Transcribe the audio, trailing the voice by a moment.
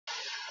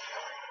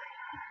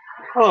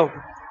Hello,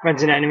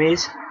 friends and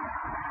enemies.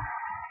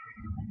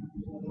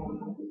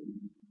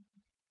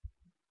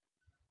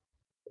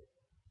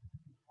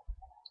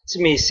 It's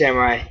me,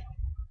 Samurai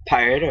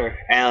Pirate, or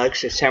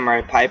Alex, or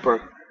Samurai Pipe,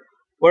 or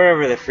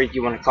whatever the freak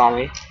you want to call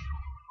me.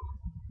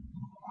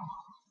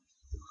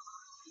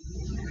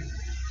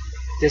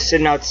 Just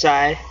sitting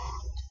outside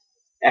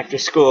after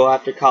school,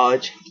 after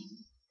college,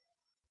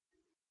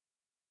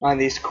 on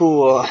these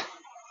cool,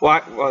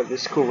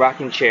 this cool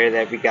rocking chair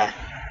that we got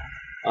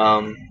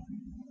um,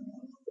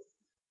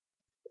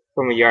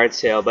 from a yard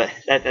sale. But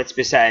that's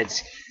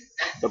besides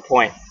the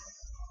point.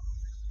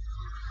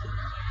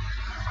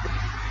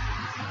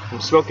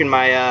 I'm smoking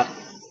my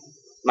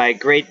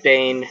Great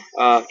Dane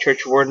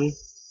Church Warden,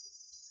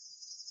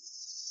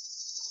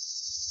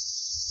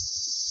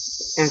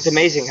 and it's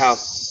amazing how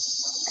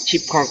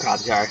cheap corn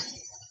cobs are,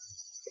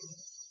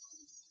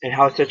 and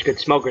how such good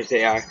smokers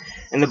they are.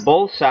 And the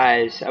bowl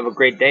size of a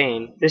Great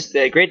Dane,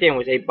 the Great Dane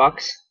was $8.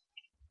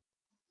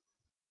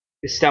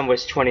 The stem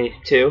was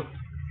 22.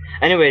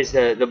 Anyways,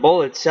 the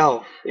bowl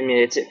itself, I mean,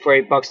 it's for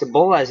 $8. The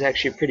bowl is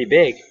actually pretty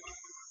big.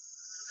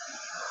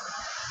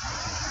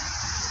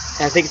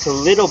 And I think it's a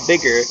little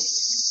bigger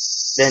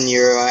than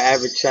your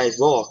average size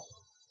bowl.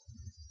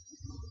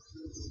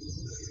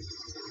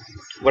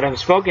 What I'm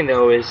smoking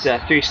though is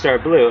 3-Star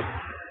Blue,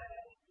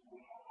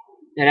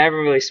 and I haven't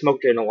really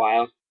smoked it in a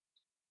while.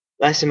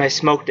 Last time I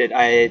smoked it,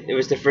 it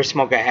was the first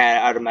smoke I had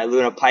out of my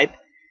Luna pipe,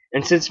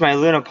 and since my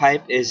Luna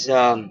pipe is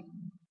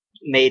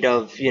made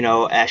of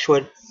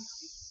ashwood,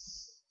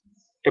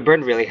 it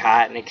burned really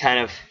hot, and it kind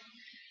of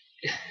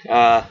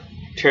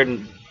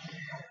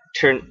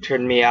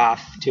turned me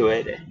off to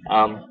it.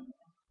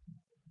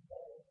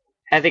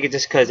 I think it's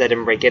just because I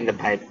didn't break in the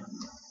pipe.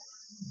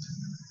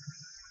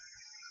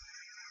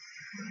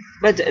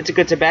 But it's a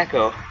good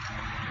tobacco.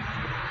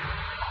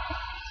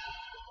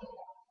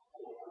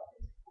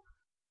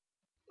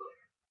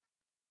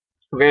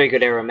 Very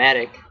good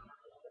aromatic.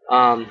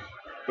 I'm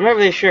not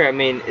really sure. I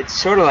mean, it's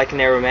sort of like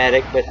an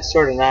aromatic, but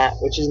sort of not,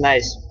 which is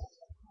nice.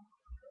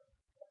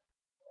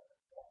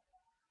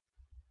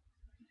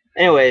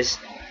 Anyways,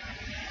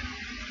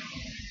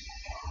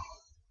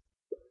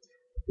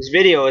 this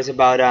video is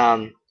about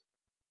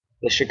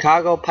the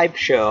Chicago Pipe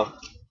Show.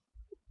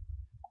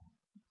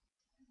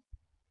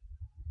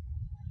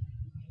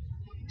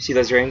 See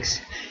those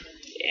rings?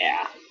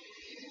 Yeah.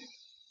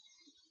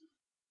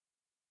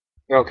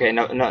 Okay,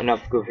 no,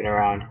 enough goofing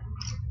around.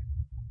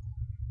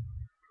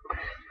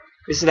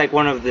 This is like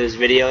one of those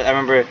videos. I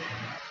remember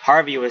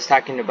Harvey was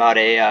talking about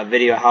a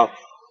video how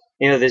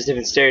there's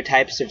different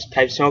stereotypes of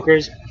pipe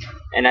smokers,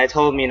 and I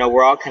told him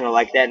we're all kind of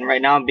like that. And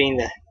right now I'm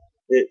being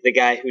the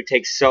guy who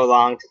takes so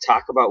long to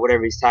talk about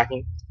whatever he's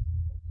talking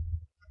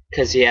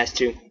because he has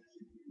to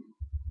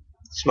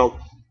smoke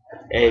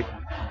a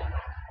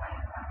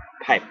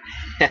pipe.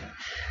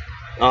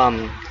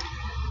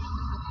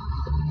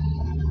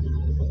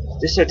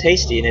 Just so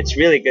tasty, and it's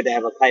really good to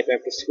have a pipe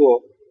after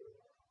school.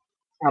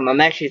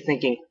 I'm actually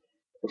thinking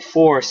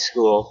before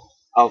school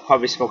I'll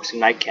probably smoke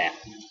some nightcap.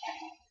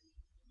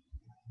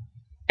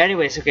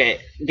 Anyways,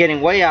 okay,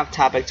 getting way off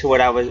topic to what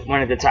I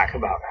wanted to talk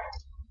about.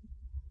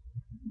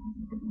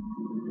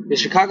 The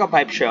Chicago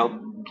Pipe Show,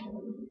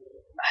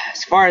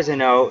 as far as I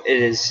know,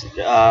 it is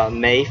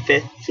May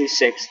 5th through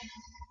 6th.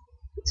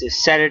 It's a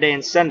Saturday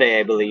and Sunday,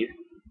 I believe.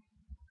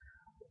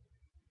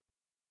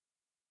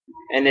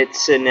 And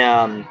it's in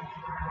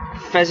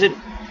Pheasant.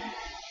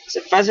 Is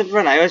it Pheasant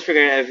Run? I always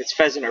forget if it's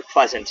Pheasant or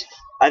Pleasant.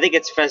 I think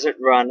it's Pheasant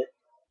Run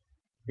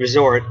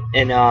Resort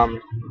in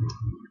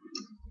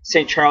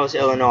St. Charles,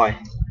 Illinois.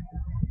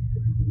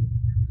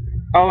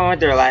 Oh, I went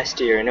there last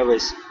year, and it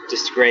was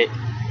just great.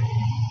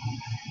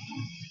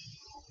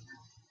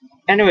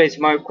 Anyways,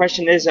 my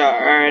question is,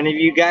 are any of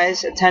you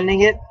guys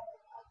attending it?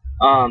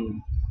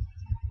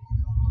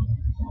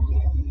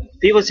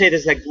 People say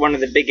this is like one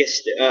of the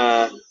biggest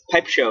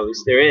pipe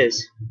shows there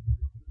is.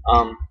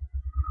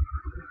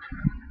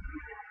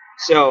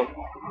 So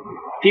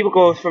people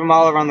go from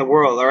all around the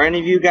world. Are any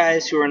of you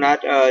guys who are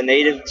not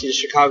native to the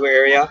Chicago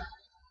area?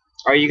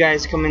 Are you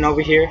guys coming over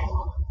here?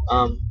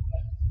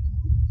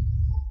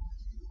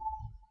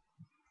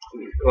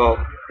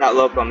 Well, not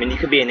local. I mean, you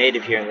could be a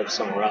native here and live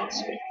somewhere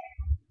else.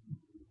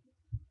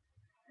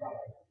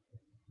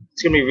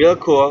 It's gonna be real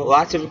cool.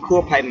 Lots of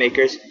cool pipe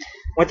makers.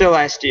 Went there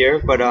last year,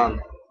 but I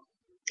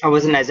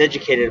wasn't as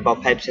educated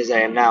about pipes as I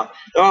am now.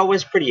 Though I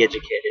was pretty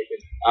educated.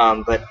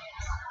 But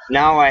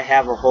now I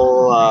have a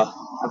whole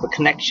have a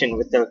connection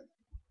with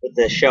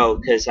the show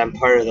because I'm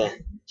part of the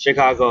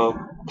Chicago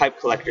Pipe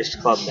Collectors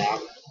Club now,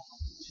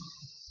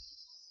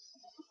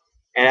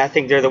 and I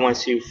think they're the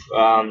ones who've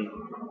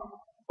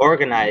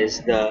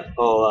organized the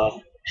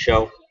whole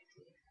show.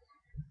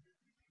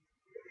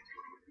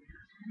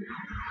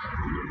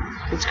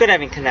 It's good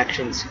having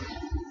connections.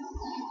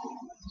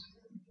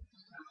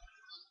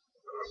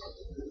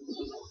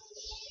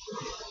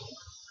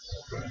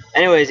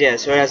 Anyways, yeah,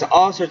 so it has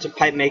all sorts of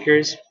pipe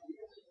makers.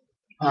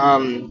 I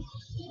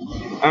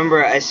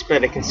remember I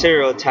spent a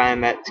considerable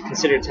time at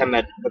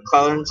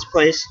McClellan's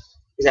place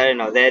because I don't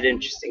know, they had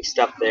interesting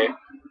stuff there.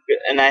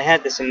 and I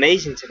had this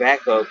amazing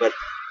tobacco, but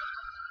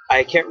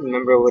I can't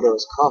remember what it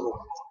was called.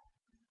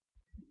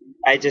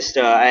 I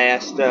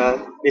asked,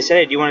 they said,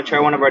 hey, do you want to try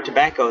one of our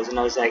tobaccos? And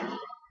I was like,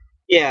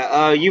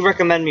 yeah, you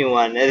recommend me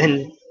one.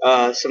 And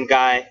then some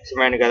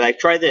random guy, like,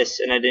 try this,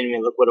 and I didn't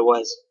even look what it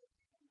was.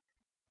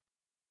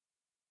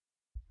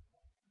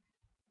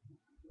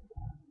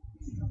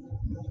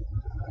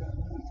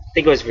 I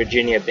think it was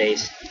Virginia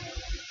based.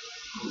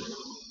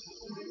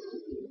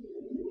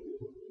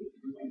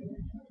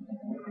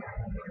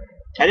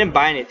 I didn't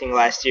buy anything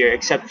last year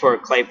except for a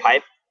clay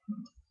pipe.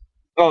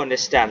 Oh, and a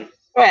stem.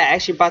 Oh, yeah, I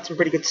actually bought some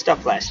pretty good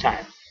stuff last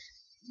time.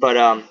 But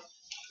I'm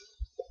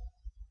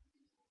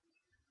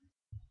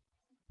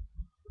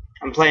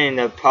planning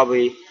to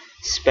probably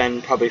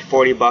spend probably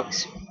 40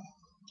 bucks,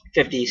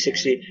 50,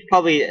 60,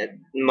 probably at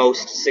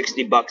most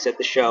 60 bucks at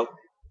the show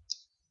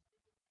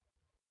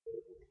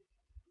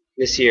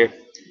this year.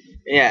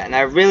 Yeah, and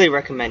I really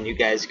recommend you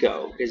guys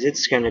go because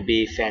it's going to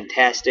be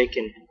fantastic.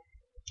 And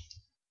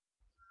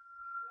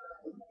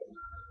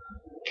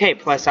okay,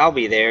 plus I'll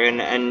be there,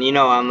 and you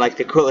know I'm like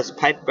the coolest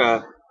pipe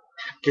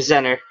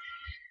presenter.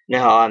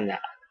 No, I'm not.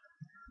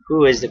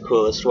 Who is the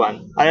coolest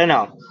one? I don't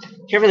know.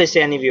 Can't really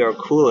say any of you are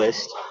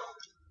coolest.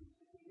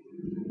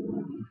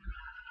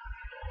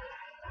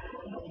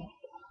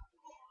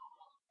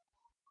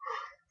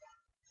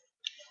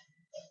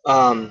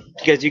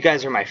 Because you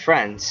guys are my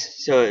friends,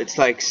 so it's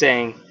like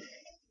saying,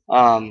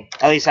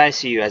 at least I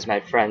see you as my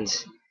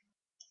friends.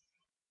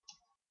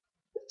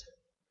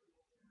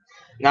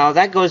 Now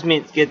that goes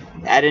me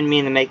I didn't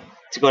mean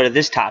to go to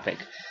this topic,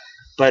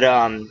 but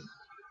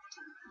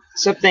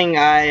something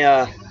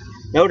I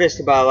noticed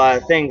about a lot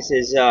of things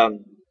is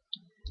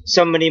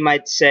somebody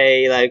might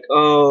say like,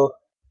 oh,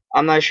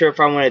 I'm not sure if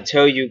I want to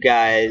tell you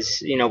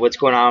guys, you know, what's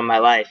going on in my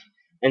life.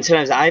 And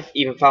sometimes I've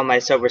even found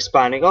myself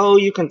responding, oh,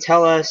 you can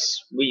tell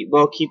us,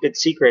 we'll keep it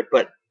secret.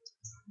 But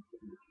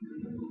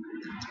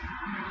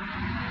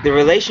the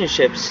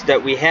relationships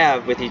that we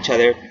have with each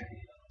other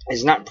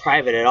is not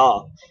private at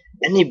all.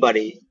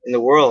 Anybody in the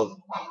world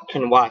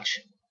can watch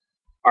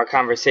our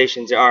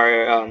conversations.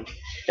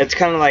 It's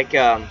kind of like,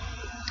 I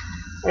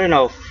don't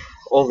know if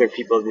older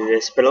people do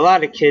this, but a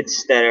lot of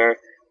kids that are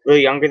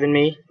really younger than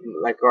me,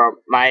 like or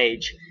my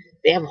age,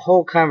 they have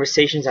whole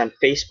conversations on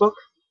Facebook,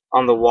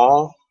 on the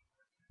wall.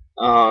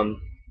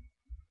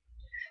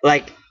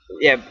 Like,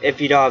 yeah,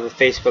 if you don't have a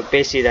Facebook,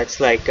 basically that's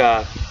like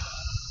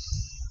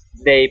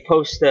they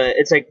post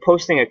it's like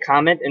posting a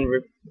comment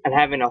and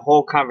having a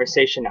whole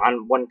conversation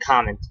on one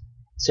comment.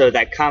 So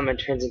that comment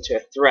turns into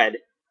a thread.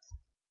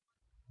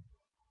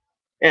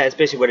 Yeah, that's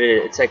basically what it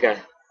is. It's like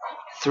a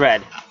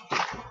thread.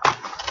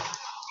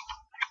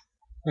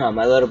 Oh,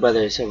 my little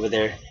brother is over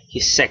there.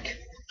 He's sick.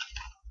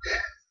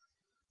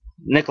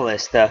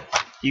 Nicholas,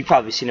 you've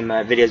probably seen him in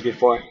my videos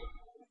before.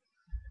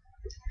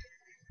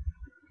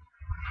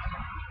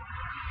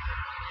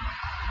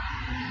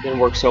 Didn't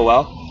work so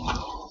well.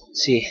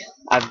 Let's see,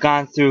 I've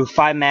gone through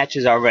 5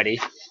 matches already,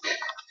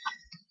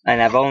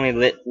 and I've only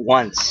lit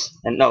once.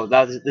 And no,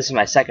 this is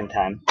my second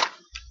time.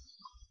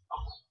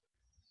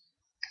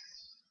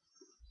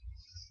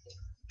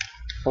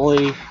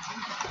 Holy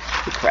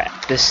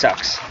crap, this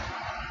sucks.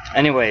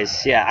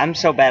 Anyways, yeah, I'm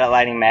so bad at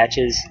lighting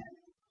matches.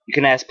 You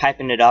can ask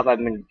Piping It Up. I've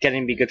been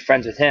getting to be good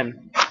friends with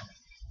him.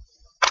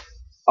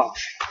 Oh.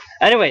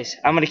 Anyways,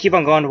 I'm going to keep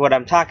on going to what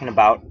I'm talking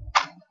about.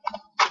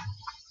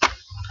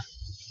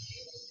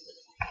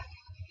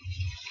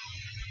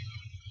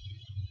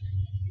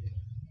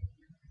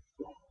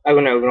 I'm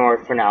going to ignore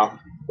it for now.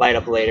 Light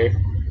up later.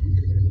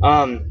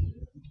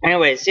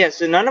 Anyways, yeah,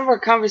 so none of our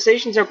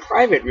conversations are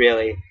private,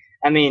 really.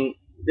 I mean,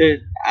 you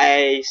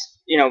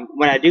know,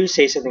 when I do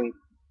say something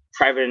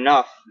private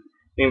enough, I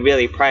mean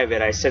really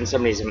private, I send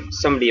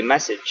somebody a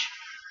message.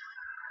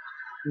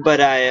 But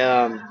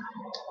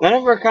none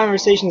of our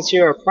conversations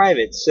here are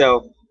private,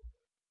 so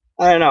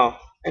I don't know.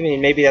 I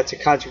mean, maybe that's a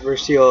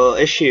controversial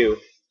issue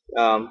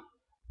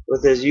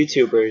with those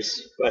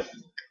YouTubers, but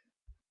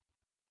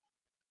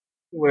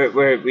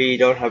where we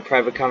don't have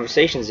private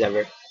conversations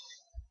ever.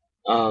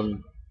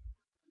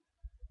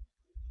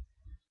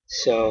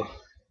 So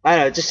I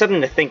don't know, just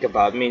something to think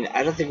about. I mean,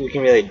 I don't think we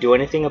can really do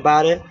anything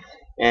about it,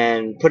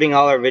 and putting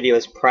all our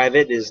videos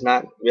private is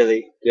not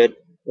really good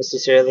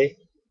necessarily.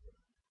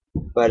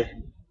 But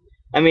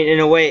I mean, in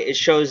a way, it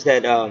shows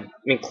that I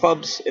mean,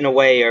 clubs in a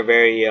way are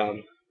very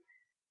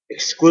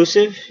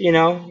exclusive, you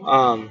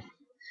know,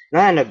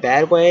 not in a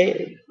bad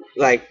way,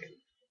 like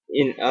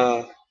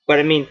but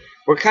I mean,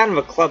 we're kind of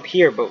a club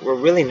here, but we're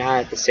really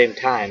not at the same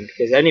time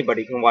because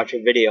anybody can watch our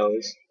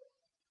videos,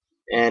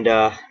 and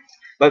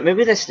but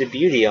maybe that's the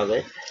beauty of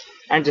it.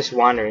 I'm just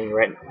wandering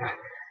right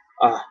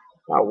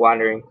not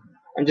wandering.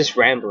 I'm just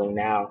rambling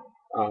now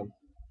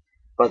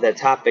about that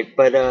topic.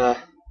 But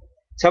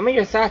tell me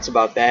your thoughts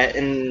about that,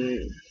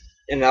 and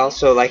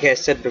also, like I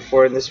said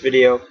before in this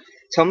video,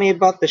 tell me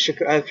about the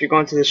if you're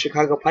going to the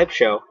Chicago Pipe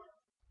Show,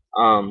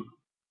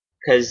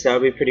 because that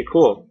would be pretty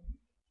cool,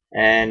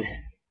 and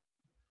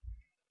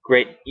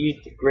great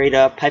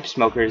pipe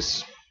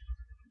smokers.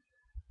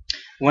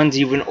 One's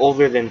even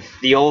older than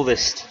the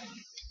oldest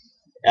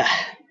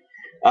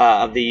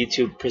of the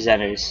YouTube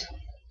presenters.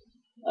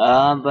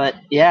 But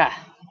yeah,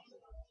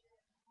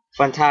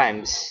 fun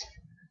times.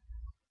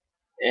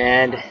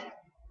 And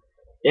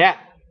yeah,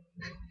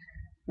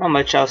 not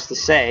much else to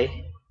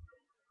say.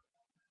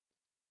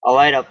 I'll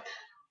light up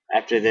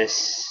after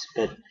this,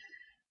 but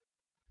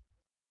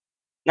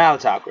now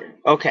it's awkward.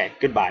 Okay,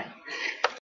 goodbye.